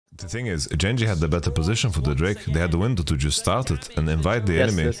The thing is, Gen G had the better position for the Drake. They had the window to just start it and invite the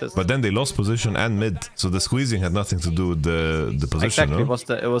enemy. Yes. But then they lost position and mid, so the squeezing had nothing to do with the position. Exactly, no?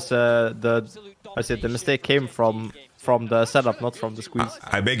 it was the mistake came from the setup, not from the squeeze.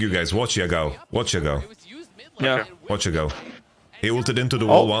 I beg you guys, watch Yagao. Watch Yagao. Yeah. Watch Yagao. He ulted into the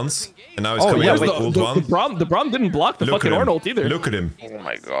wall once, and now he's coming yeah, out with ult one. The Braum didn't block the fucking Ornult either. Look at him. Oh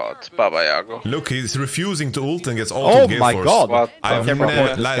my god, Baba Yago. Look, he's refusing to ult and gets ulted Gale Force. Oh my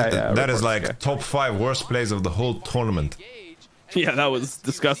god. That is like top 5 worst plays of the whole tournament. Yeah, that was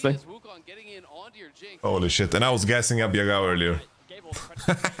disgusting. Holy shit, and I was gassing up Yagao earlier.